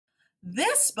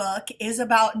This book is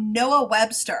about Noah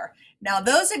Webster. Now,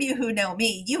 those of you who know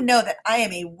me, you know that I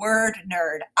am a word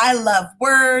nerd. I love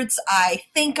words. I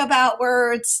think about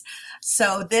words.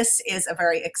 So this is a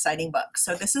very exciting book.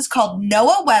 So this is called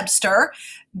Noah Webster.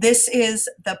 This is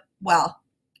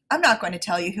I'm not going to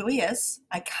tell you who he is.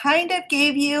 I kind of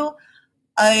gave you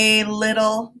a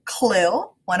little clue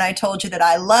when I told you that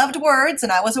I loved words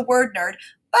and I was a word nerd,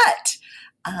 but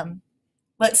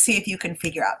let's see if you can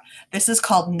figure out. This is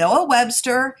called Noah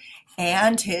Webster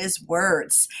and His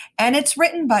Words, and it's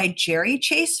written by Jerry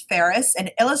Chase Ferris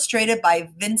and illustrated by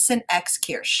Vincent X.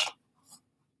 Kirsch.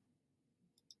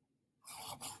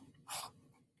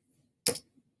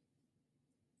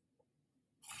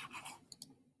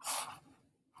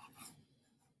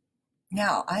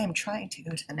 Now I am trying to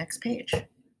go to the next page.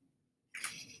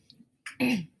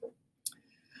 It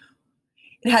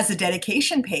has a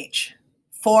dedication page.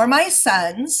 For my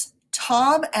sons,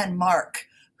 Tom and Mark,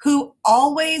 who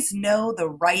always know the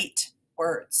right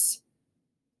words.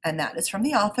 And that is from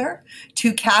the author.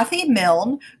 To Kathy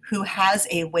Milne, who has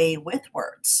a way with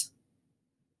words.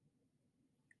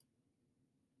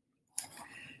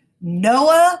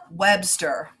 Noah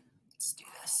Webster. Let's do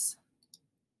this.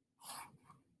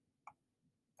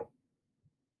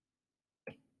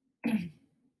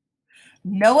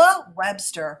 Noah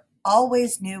Webster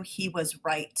always knew he was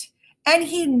right, and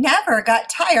he never got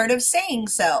tired of saying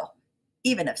so,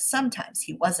 even if sometimes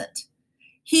he wasn't.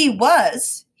 He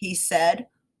was, he said,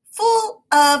 full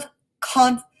of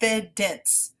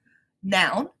confidence.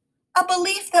 Noun, a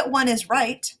belief that one is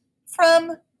right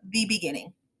from the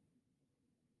beginning.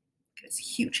 His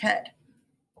huge head.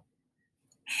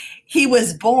 He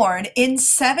was born in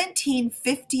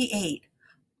 1758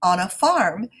 on a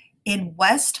farm in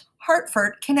West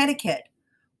Hartford, Connecticut,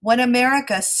 when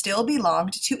America still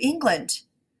belonged to England.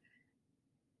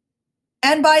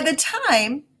 And by the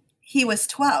time he was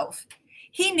 12,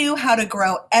 he knew how to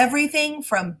grow everything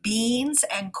from beans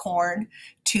and corn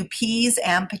to peas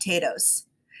and potatoes.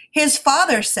 His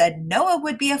father said Noah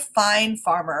would be a fine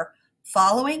farmer,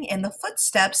 following in the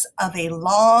footsteps of a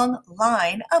long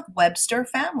line of Webster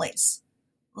families.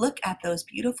 Look at those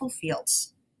beautiful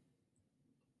fields.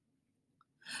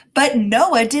 But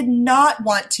Noah did not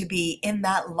want to be in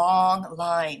that long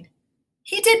line.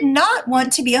 He did not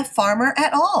want to be a farmer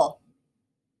at all.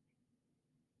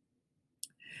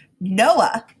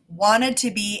 Noah wanted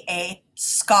to be a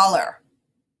scholar,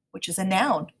 which is a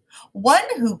noun, one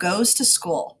who goes to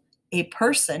school, a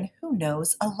person who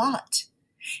knows a lot.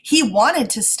 He wanted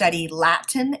to study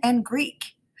Latin and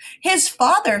Greek. His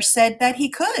father said that he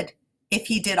could, if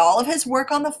he did all of his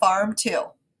work on the farm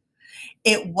too.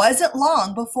 It wasn't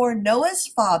long before Noah's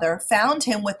father found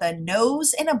him with a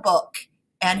nose in a book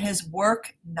and his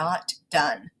work not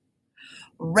done.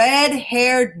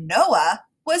 Red-haired Noah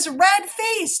was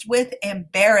red-faced with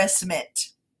embarrassment,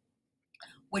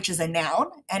 which is a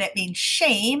noun, and it means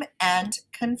shame and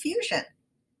confusion.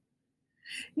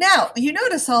 Now, you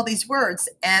notice all these words,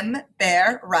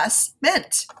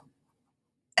 embarrassment,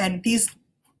 and these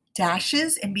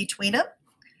dashes in between them,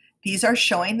 these are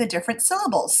showing the different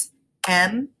syllables.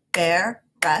 Embarrassment.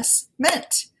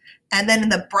 And then in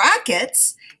the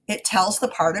brackets, it tells the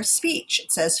part of speech.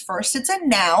 It says first it's a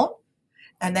noun,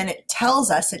 and then it tells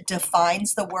us, it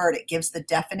defines the word. It gives the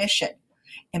definition.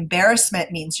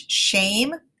 Embarrassment means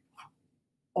shame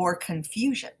or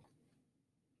confusion.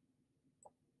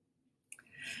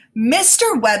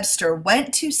 Mr. Webster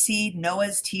went to see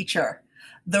Noah's teacher,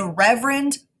 the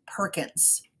Reverend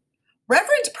Perkins.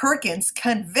 Reverend Perkins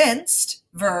convinced,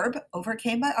 verb,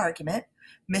 overcame by argument,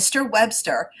 Mr.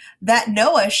 Webster that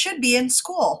Noah should be in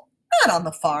school, not on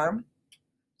the farm.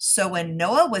 So when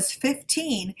Noah was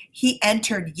 15, he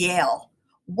entered Yale,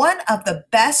 one of the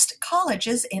best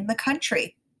colleges in the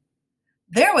country.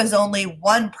 There was only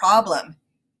one problem.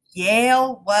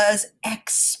 Yale was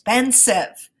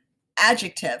expensive.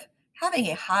 Adjective, having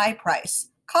a high price,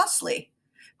 costly.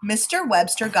 Mr.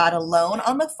 Webster got a loan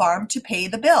on the farm to pay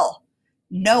the bill.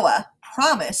 Noah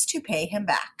promised to pay him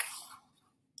back.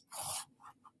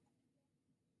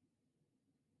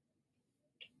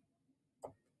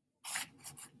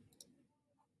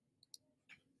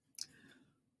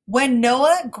 When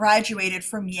Noah graduated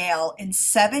from Yale in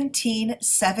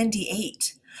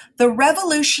 1778, the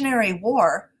Revolutionary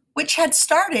War, which had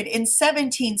started in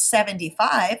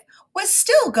 1775, was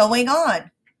still going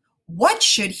on. What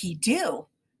should he do?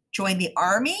 Join the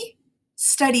army?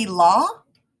 Study law?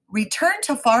 Return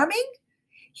to farming?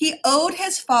 He owed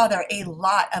his father a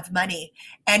lot of money,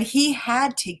 and he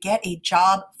had to get a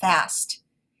job fast.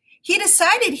 He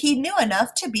decided he knew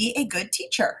enough to be a good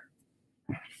teacher.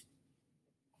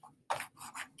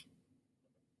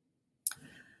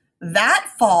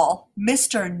 That fall,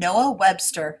 Mr. Noah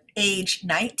Webster, age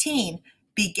 19,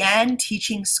 began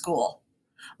teaching school.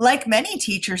 Like many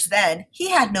teachers then, he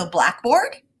had no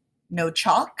blackboard, no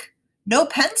chalk, no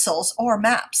pencils or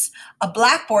maps. A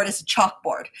blackboard is a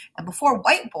chalkboard, and before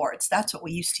whiteboards, that's what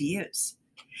we used to use.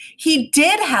 He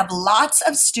did have lots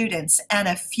of students and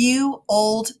a few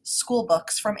old school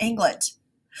books from England.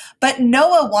 But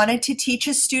Noah wanted to teach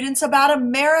his students about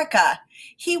America.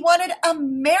 He wanted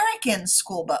American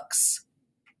school books.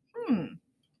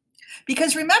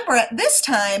 Because remember, at this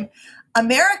time,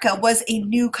 America was a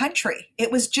new country.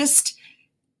 It was just,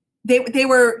 they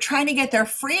were trying to get their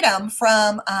freedom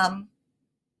from,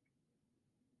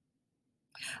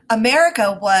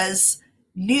 America was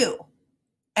new.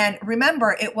 And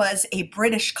remember, it was a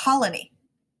British colony.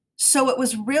 So it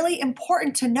was really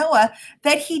important to Noah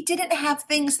that he didn't have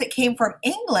things that came from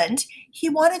England. He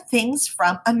wanted things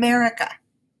from America.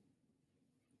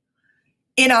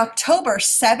 In October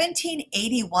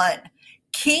 1781,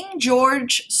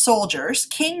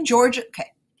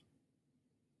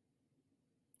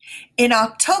 In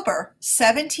October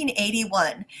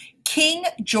 1781, King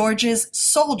George's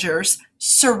soldiers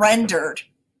surrendered,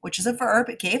 which is a verb,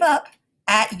 it gave up,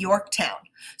 at Yorktown.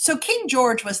 So King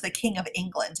George was the King of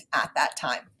England at that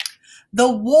time. The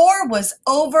war was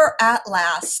over at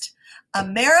last.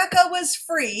 America was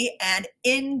free and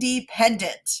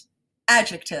independent.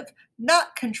 Adjective,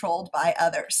 not controlled by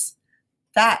others.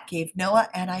 That gave Noah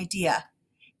an idea.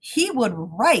 He would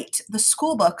write the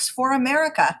school books for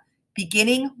America,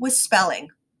 beginning with spelling.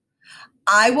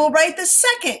 I will write the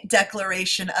second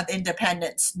Declaration of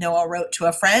Independence, Noah wrote to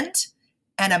a friend,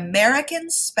 an American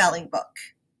spelling book.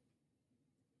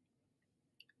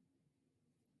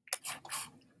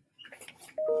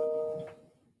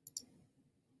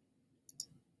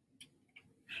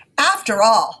 After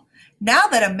all, now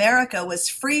that America was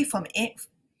free from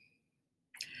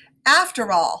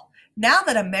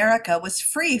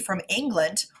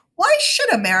England, why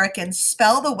should Americans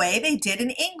spell the way they did in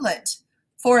England?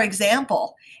 For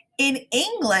example, in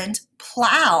England,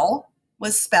 plow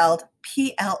was spelled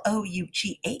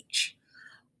P-L-O-U-G-H.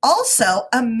 Also,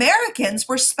 Americans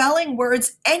were spelling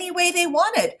words any way they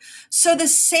wanted, so the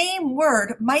same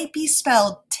word might be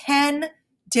spelled 10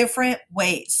 different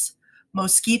ways.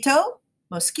 Mosquito,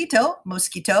 mosquito,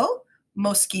 mosquito,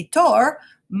 mosquitor,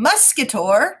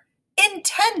 musquitor, in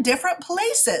 10 different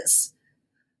places.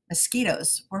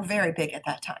 Mosquitoes were very big at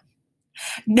that time.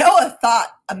 Noah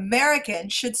thought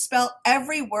Americans should spell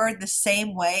every word the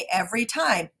same way every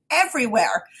time,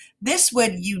 everywhere. This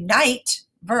would unite,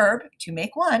 verb, to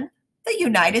make one, the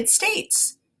United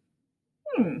States.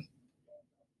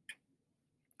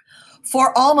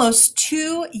 For almost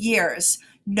 2 years,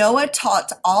 Noah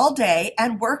taught all day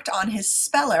and worked on his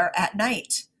speller at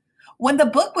night. When the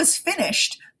book was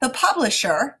finished, the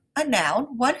publisher, a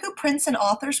noun, one who prints an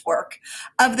author's work,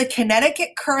 of the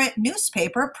Connecticut Current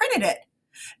newspaper printed it.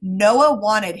 Noah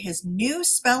wanted his new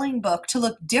spelling book to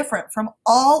look different from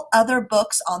all other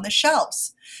books on the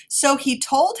shelves, so he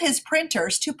told his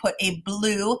printers to put a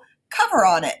blue cover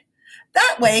on it.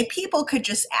 That way, people could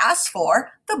just ask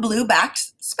for the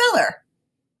blue-backed speller.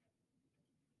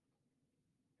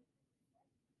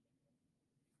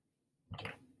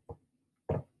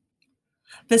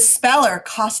 The speller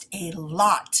cost a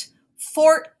lot,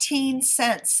 14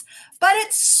 cents, but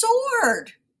it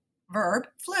soared, verb,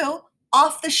 flew,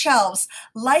 off the shelves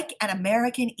like an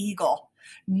American eagle.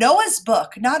 Noah's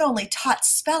book not only taught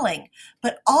spelling,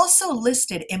 but also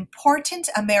listed important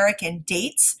American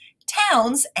dates,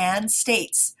 towns, and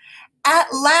states.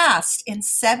 At last, in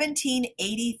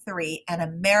 1783, an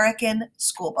American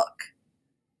school book.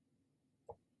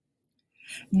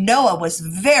 Noah was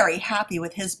very happy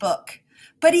with his book,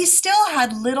 but he still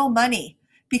had little money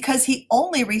because he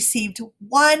only received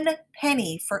 1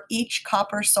 penny for each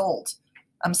copper sold.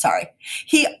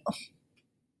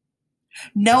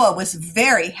 Noah was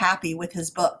very happy with his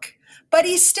book, but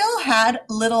he still had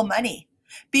little money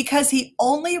because he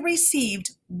only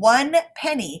received 1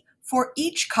 penny for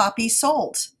each copy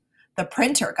sold. The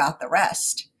printer got the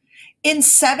rest. In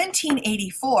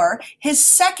 1784, his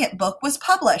second book was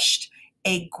published,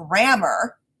 a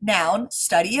grammar, noun,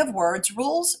 study of words,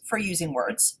 rules for using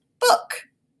words, book.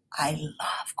 I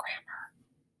love grammar.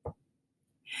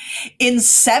 In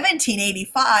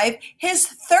 1785, his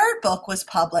third book was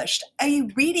published, a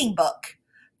reading book.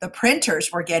 The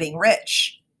printers were getting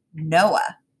rich.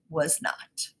 Noah was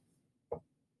not.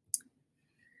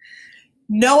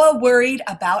 Noah worried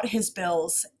about his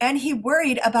bills, and he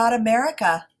worried about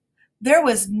America. There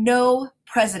was no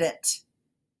president.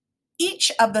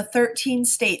 Each of the 13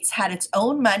 states had its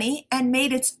own money and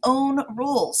made its own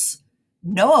rules.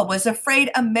 Noah was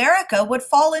afraid America would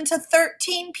fall into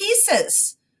 13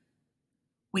 pieces.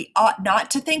 We ought not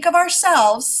to think of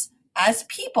ourselves as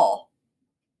people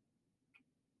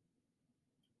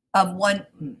of one.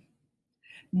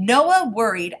 Noah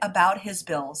worried about his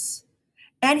bills,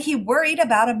 and he worried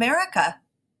about America.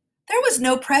 There was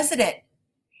no president.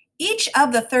 Each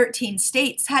of the 13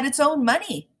 states had its own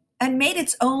money and made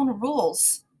its own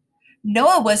rules.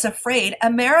 Noah was afraid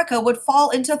America would fall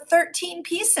into 13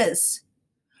 pieces.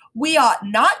 We ought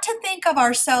not to think of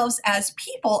ourselves as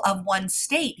people of one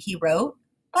state, he wrote,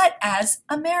 but as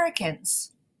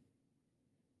Americans.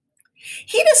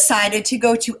 He decided to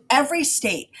go to every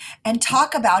state and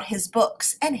talk about his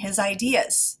books and his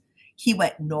ideas. He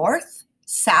went north,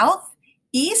 south,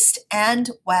 east, and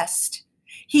west.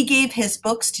 He gave his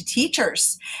books to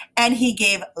teachers, and he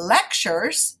gave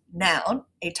lectures, noun,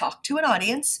 a talk to an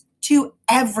audience, to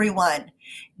everyone.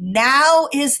 Now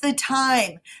is the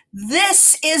time.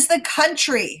 This is the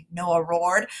country, Noah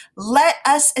roared. Let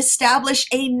us establish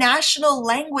a national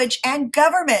language and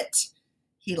government.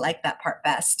 He liked that part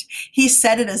best. He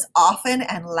said it as often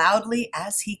and loudly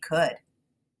as he could.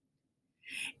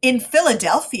 In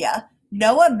Philadelphia,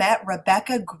 Noah met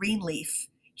Rebecca Greenleaf.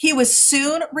 He was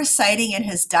soon reciting in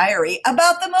his diary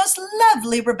about the most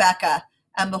lovely Rebecca,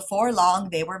 and before long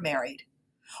they were married.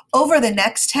 Over the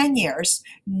next 10 years,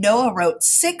 Noah wrote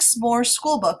 6 more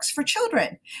school books for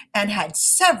children and had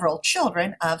several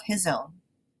children of his own.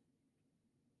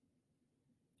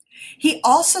 He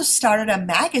also started a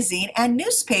magazine and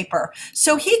newspaper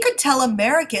so he could tell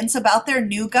Americans about their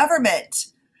new government.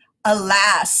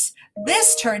 Alas,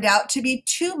 this turned out to be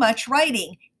too much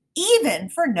writing, even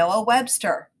for Noah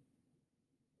Webster.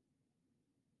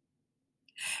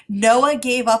 Noah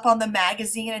gave up on the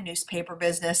magazine and newspaper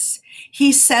business.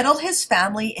 He settled his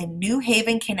family in New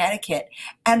Haven, Connecticut,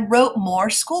 and wrote more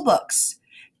school books.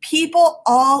 People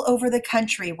all over the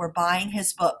country were buying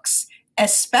his books,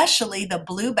 especially the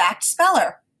blue-backed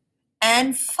speller.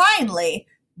 And finally,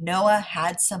 Noah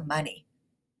had some money.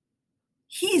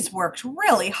 He's worked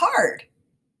really hard.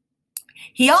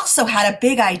 He also had a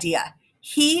big idea.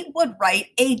 He would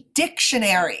write a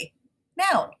dictionary.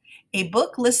 Noun, a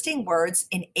book listing words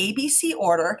in ABC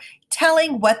order,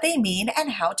 telling what they mean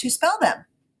and how to spell them.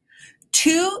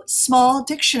 2 small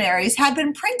dictionaries had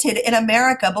been printed in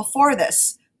America before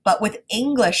this, but with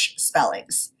English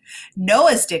spellings.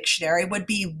 Noah's dictionary would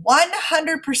be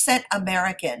 100%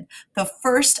 American, the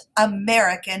first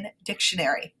American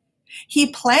dictionary.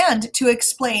 He planned to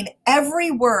explain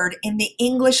every word in the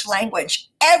English language,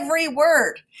 every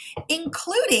word,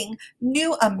 including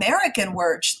new American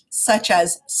words such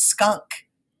as skunk,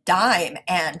 dime,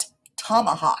 and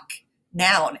tomahawk,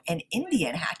 noun, and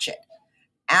Indian hatchet.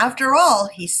 After all,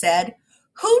 he said,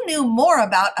 who knew more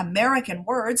about American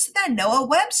words than Noah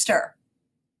Webster?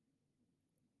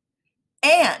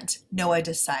 And, Noah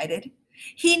decided,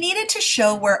 he needed to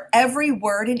show where every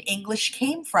word in English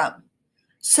came from.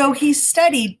 So he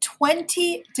studied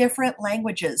 20 different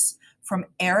languages, from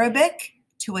Arabic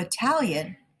to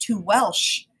Italian to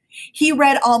Welsh. He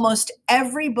read almost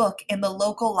every book in the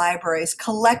local libraries,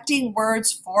 collecting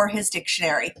words for his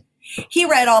dictionary. He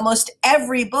read almost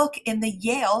every book in the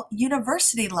Yale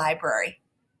University Library.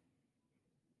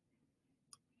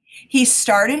 He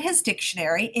started his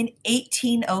dictionary in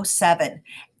 1807,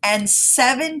 and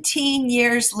 17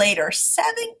 years later,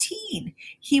 17,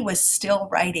 he was still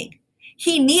writing.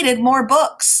 He needed more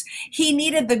books. He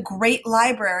needed the great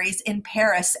libraries in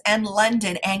Paris and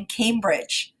London and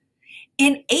Cambridge.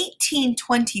 In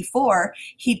 1824,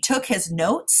 he took his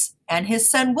notes and his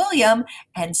son William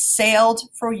and sailed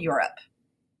for Europe.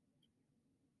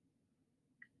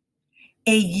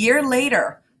 A year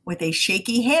later, with a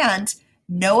shaky hand,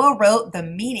 Noah wrote the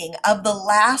meaning of the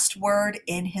last word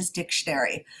in his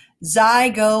dictionary,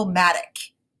 zygomatic,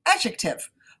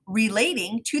 adjective,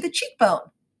 relating to the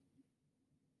cheekbone.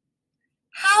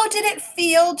 How did it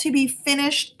feel to be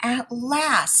finished at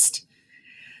last?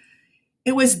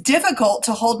 It was difficult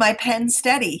to hold my pen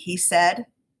steady, he said,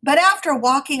 but after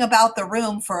walking about the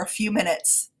room for a few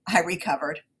minutes, I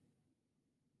recovered.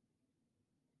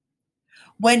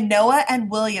 When Noah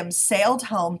and William sailed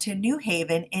home to New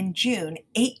Haven in June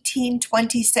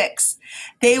 1826,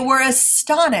 they were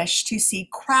astonished to see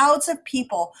crowds of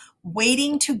people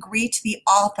waiting to greet the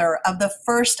author of the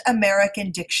first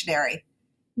American dictionary.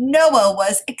 Noah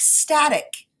was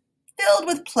ecstatic, filled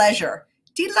with pleasure,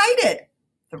 delighted,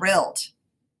 thrilled.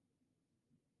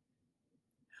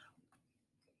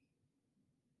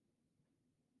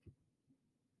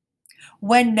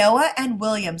 When Noah and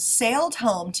William sailed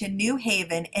home to New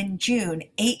Haven in June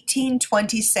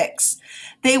 1826,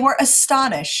 they were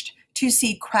astonished to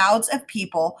see crowds of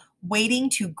people waiting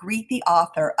to greet the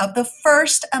author of the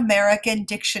first American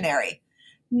dictionary.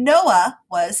 Noah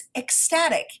was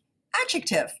ecstatic,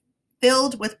 adjective,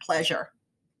 filled with pleasure.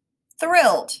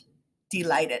 Thrilled,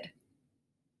 delighted.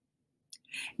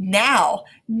 Now,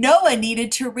 Noah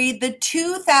needed to read the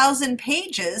 2,000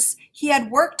 pages he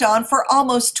had worked on for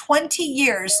almost 20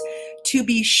 years to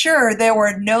be sure there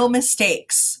were no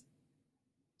mistakes.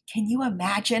 Can you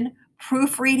imagine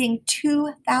proofreading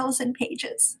 2,000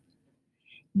 pages?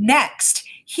 Next,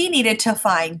 he needed to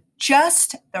find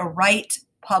just the right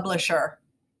publisher.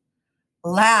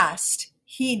 Last,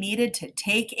 he needed to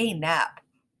take a nap.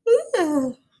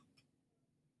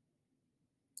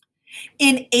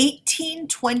 In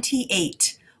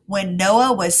 1828, when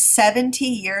Noah was 70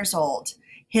 years old,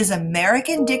 his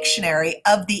American Dictionary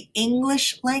of the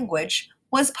English Language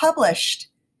was published.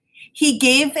 He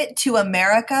gave it to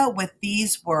America with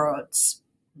these words.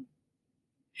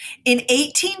 In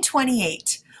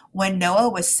 1828, when Noah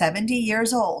was 70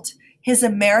 years old, his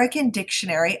American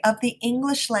Dictionary of the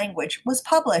English Language was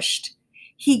published.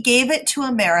 He gave it to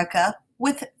America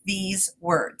with these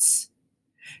words.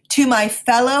 To my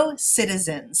fellow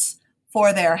citizens,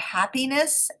 for their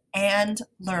happiness and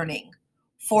learning,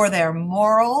 for their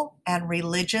moral and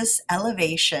religious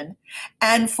elevation,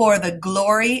 and for the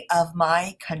glory of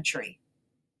my country.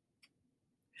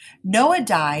 Noah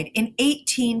died in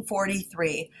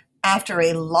 1843 after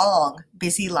a long,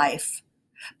 busy life.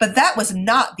 But that was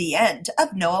not the end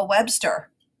of Noah Webster.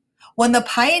 When the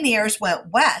pioneers went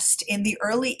west in the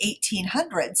early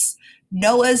 1800s,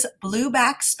 Noah's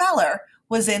blueback speller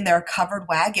was in their covered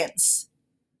wagons.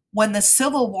 When the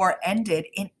Civil War ended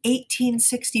in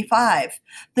 1865,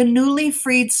 the newly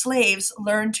freed slaves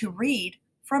learned to read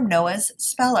from Noah's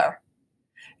speller.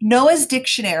 Noah's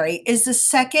Dictionary is the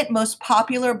second most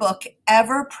popular book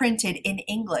ever printed in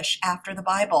English after the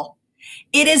Bible.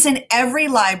 It is in every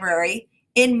library,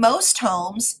 in most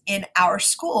homes, in our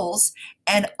schools,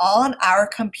 and on our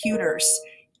computers,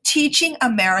 teaching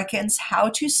Americans how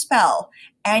to spell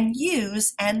and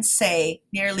use and say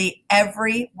nearly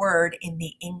every word in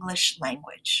the English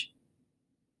language.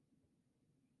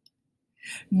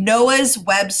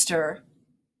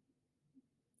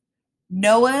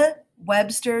 Noah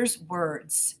Webster's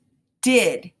words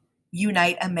did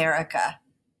unite America.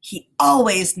 He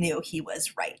always knew he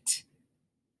was right.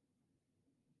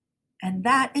 And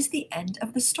that is the end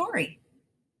of the story.